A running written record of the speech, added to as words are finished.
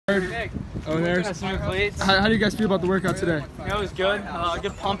Oh, there's. How do you guys feel about the workout today? It was good.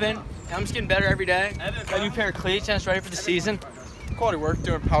 Good pumping. I'm just getting better every day. Got a new pair of cleats and it's ready for the season. Quality work,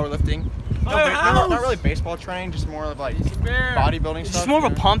 doing powerlifting. Not really baseball training, just more of like bodybuilding stuff. It's just more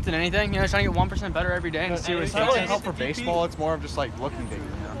of a pump than anything. You know, trying to get 1% better every day and see what It's not really help for baseball. It's more of just like looking bigger. You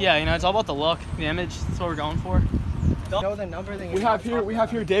know? Yeah, you know, it's all about the look, the image. That's what we're going for. We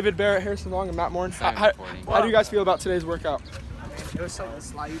have here David Barrett, Harrison Long, and Matt Morin. How do you guys feel about today's workout? It was something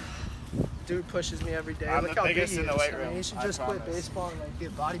slight. Dude pushes me every day. I'm the biggest in the weight room. He should just quit baseball and like be a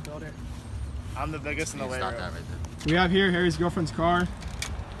bodybuilder. I'm the biggest in the weight room. We have here Harry's girlfriend's car.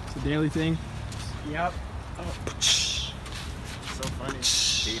 It's a daily thing. Yep. So funny.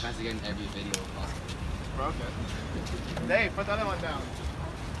 Dave has to get in every video possible. Broke it. Dave, put the other one down.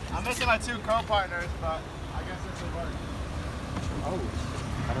 I'm missing my two co-partners, but I guess this will work. Oh,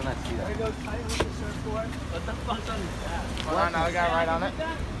 I don't see that. There goes Titan with the surfboard. What the fuck's on his back? Hold on, now I got it right on it.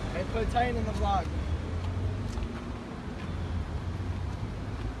 Hey, put Titan in the vlog.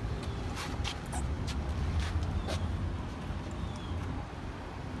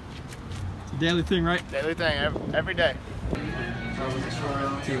 It's a daily thing, right? Daily thing, every day.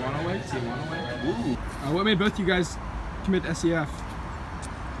 Tijuana way? Ooh. What made both you guys commit to SEF?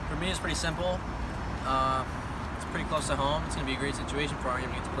 For me, it's pretty simple. It's pretty close to home. It's going to be a great situation for me to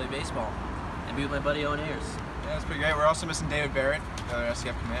get to play baseball and be with my buddy Owen Ayers. Yeah, it's pretty great. We're also missing David Barrett, another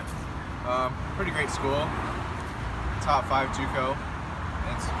SCF commit. Pretty great school. Top 5 JUCO.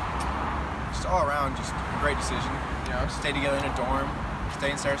 And it's just all around just a great decision. You know, stay together in a dorm,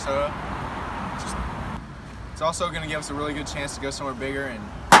 stay in Sarasota. It's also going to give us a really good chance to go somewhere bigger and.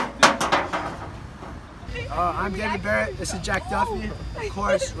 I'm David Barrett. This is Jack Duffy, of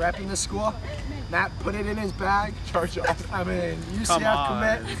course, repping the school. Matt put it in his bag. Charge off. I mean, UCF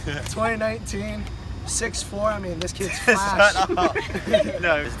commit, 2019, 6'4". I mean, this kid's flash.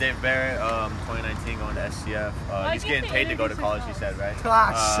 No, it's David Barrett, 2019 going to SCF. He's getting paid to go to college, he said, right?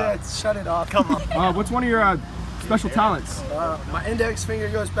 Shit, shut it off. Come on. What's one of your special talents? My index finger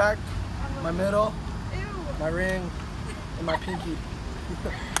goes back, my middle, my ring, and my pinky.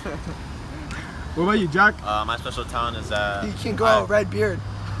 What about you, Jack? My special talent is He can grow a red beard.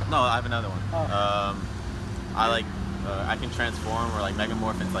 No, I have another one. Oh. I can transform or like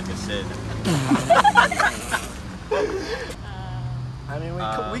megamorph into like a Sid. I mean,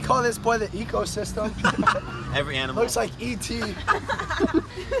 we call this boy the ecosystem. Every animal. Looks like E.T.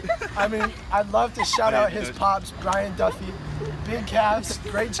 I mean, I'd love to shout out his pops, Brian Duffy. Big calves,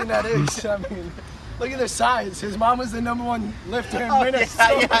 great genetics. I mean, look at their size. His mom was the #1 lifter in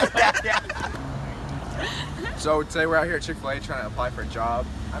Minnesota. Yeah. So today we're out here at Chick-fil-A trying to apply for a job.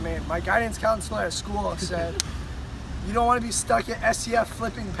 I mean, my guidance counselor at school said, you don't want to be stuck at SCF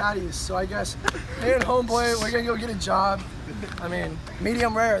flipping patties. So I guess me and homeboy, we're gonna go get a job. I mean,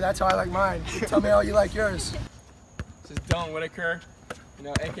 medium rare, that's how I like mine. Tell me how you like yours. This is Dylan Whitaker, you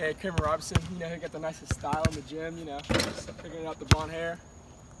know, aka Kramer Robinson. You know, he got the nicest style in the gym, you know, just figuring out the blonde hair.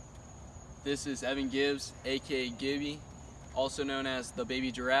 This is Evan Gibbs, aka Gibby, also known as the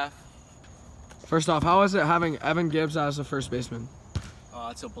baby giraffe. First off, how is it having Evan Gibbs as a first baseman? Oh,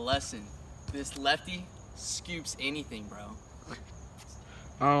 it's a blessing. This lefty scoops anything, bro.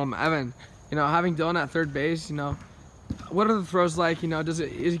 Evan, you know, having Dylan at third base, you know, what are the throws like? You know, does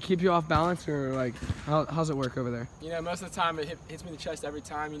it keep you off balance, or like how's it work over there? You know, most of the time it hits me in the chest every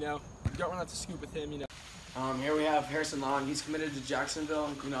time. You know, you don't run out to scoop with him. You know. Here we have Harrison Long. He's committed to Jacksonville.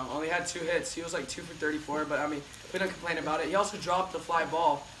 You know, only had 2 hits. He was like 2 for 34, but I mean, we don't complain about it. He also dropped the fly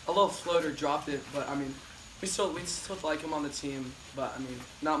ball. A little floater dropped it, but I mean, we still like him on the team. But I mean,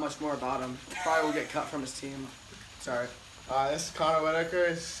 not much more about him. Probably will get cut from his team. Sorry. This is Connor Whitaker.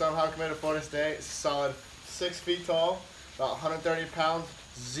 He's somehow committed to Florida State. Solid 6 feet tall, about 130 pounds,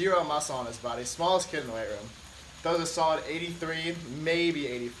 0 muscle on his body. Smallest kid in the weight room. Throws a solid 83, maybe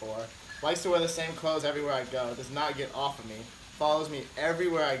 84. Likes to wear the same clothes everywhere I go. Does not get off of me. Follows me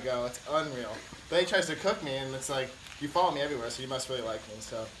everywhere I go. It's unreal. But he tries to cook me, and it's like, you follow me everywhere, so you must really like me.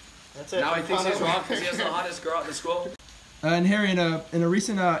 So that's it. Now he thinks he's wrong because he has the hottest girl at the school. And Harry, in a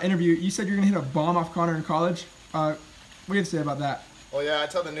recent interview, you said you're gonna hit a bomb off Connor in college. What do you have to say about that? Well, yeah, I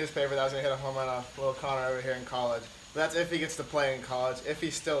told the newspaper that I was gonna hit a home run off little Connor over here in college. But that's if he gets to play in college, if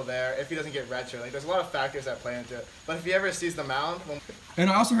he's still there, if he doesn't get redshirted. Like, there's a lot of factors that play into it. But if he ever sees the mound, and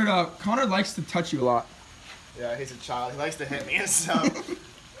I also heard Connor likes to touch you a lot. Yeah, he's a child. He likes to hit me and stuff.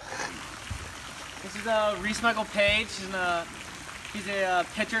 This is Reese Michael Page. He's a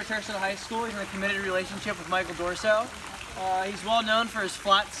pitcher at Sarasota High School. He's in a committed relationship with Michael Dorso. He's well known for his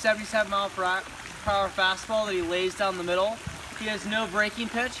flat 77 mile per hour fastball that he lays down the middle. He has no breaking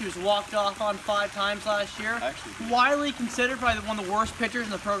pitch. He was walked off on 5 times last year. Widely considered probably one of the worst pitchers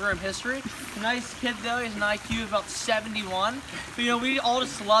in the program history. Nice kid though. He has an IQ of about 71. But, you know, we all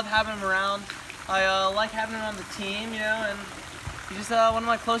just love having him around. I like having him on the team, you know, and he's just one of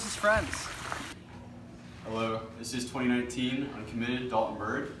my closest friends. Hello, this is 2019 uncommitted Dalton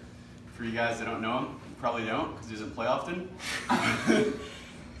Bird. For you guys that don't know him, you probably don't because he doesn't play often.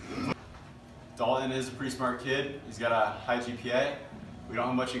 Dalton is a pretty smart kid. He's got a high GPA. We don't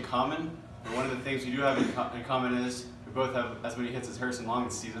have much in common, but one of the things we do have in common is we both have as many hits as Harrison Long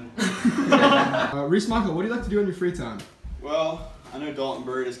this season. Reese Michael, what do you like to do in your free time? Well, I know Dalton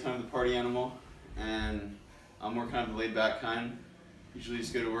Bird is kind of the party animal, and I'm more kind of the laid-back kind. Usually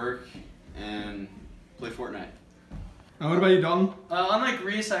just go to work and play Fortnite. What about you, Dalton? Unlike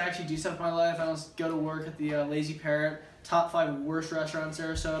Reese, I actually do stuff in my life. I just go to work at the Lazy Parrot, top 5 worst restaurant in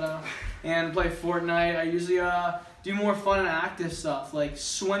Sarasota, and play Fortnite. I usually do more fun and active stuff like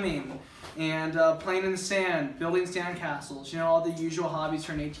swimming and playing in the sand, building sandcastles. You know, all the usual hobbies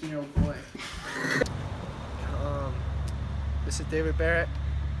for an 18-year-old boy. This is David Barrett,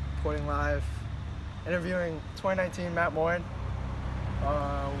 reporting live, interviewing 2019 Matt Morin.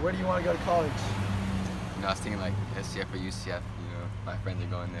 Where do you want to go to college? You know, I was thinking like SCF or UCF, you know, my friends are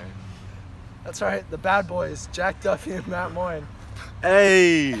going there. That's right, the bad boys, Jack Duffy and Matt Morin.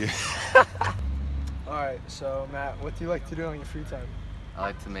 Hey! Alright, so Matt, what do you like to do on your free time? I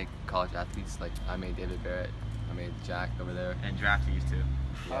like to make college athletes, like I made David Barrett, I made Jack over there. And draftees too.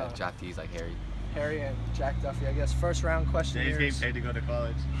 Yeah, draftees like Harry and Jack Duffy, I guess. First round question. Jay's getting paid to go to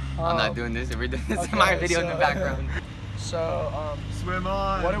college. I'm not doing this, we're doing this okay, in my video in the background. So, swim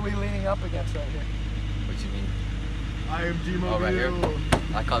on! What are we leaning up against right here? What you mean? I am G-Mobile. Oh, right here?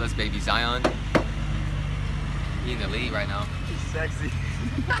 I call this baby Zion. He's in the league right now. He's sexy.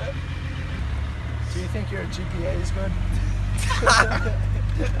 Do you think your GPA is good?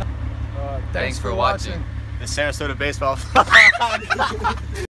 Thanks for watching. The Sarasota baseball.